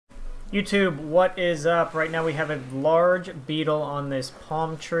YouTube, what is up? Right now we have a large beetle on this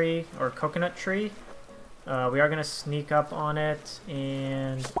palm tree, or coconut tree. We are going to sneak up on it,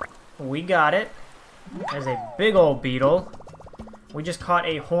 and we got it. There's a big old beetle. We just caught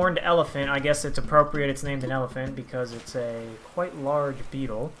a horned elephant. I guess it's appropriate it's named an elephant because it's a quite large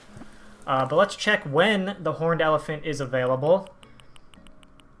beetle. But let's check when the horned elephant is available.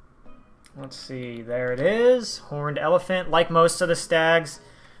 Let's see, there it is. Horned elephant, like most of the stags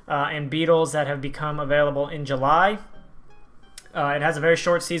and beetles that have become available in July. It has a very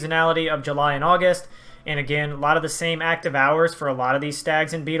short seasonality of July and August. And again, a lot of the same active hours for a lot of these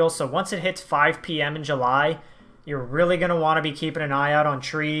stags and beetles. So once it hits 5 p.m. in July, you're really going to want to be keeping an eye out on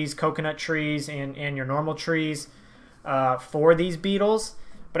trees, coconut trees, and your normal trees for these beetles.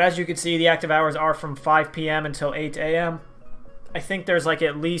 But as you can see, the active hours are from 5 p.m. until 8 a.m. I think there's like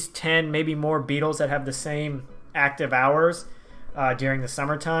at least 10, maybe more beetles that have the same active hours during the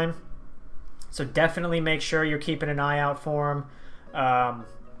summertime. So definitely make sure you're keeping an eye out for them.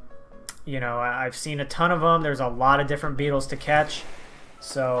 You know, I've seen a ton of them. There's a lot of different beetles to catch.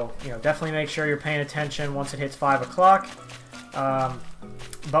 So, you know, definitely make sure you're paying attention once it hits 5 o'clock.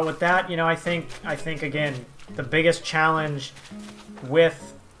 But with that, you know, I think again, the biggest challenge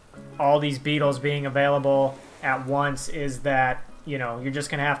with all these beetles being available at once is that, you know, you're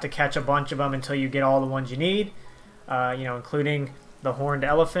just going to have to catch a bunch of them until you get all the ones you need, you know, including the horned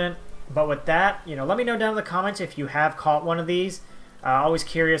elephant. But with that, you know, let me know down in the comments if you have caught one of these. Always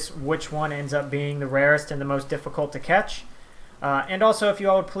curious which one ends up being the rarest and the most difficult to catch. And also, if you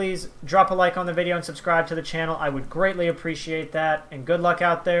all would please drop a like on the video and subscribe to the channel, I would greatly appreciate that. And good luck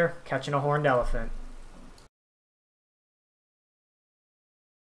out there catching a horned elephant.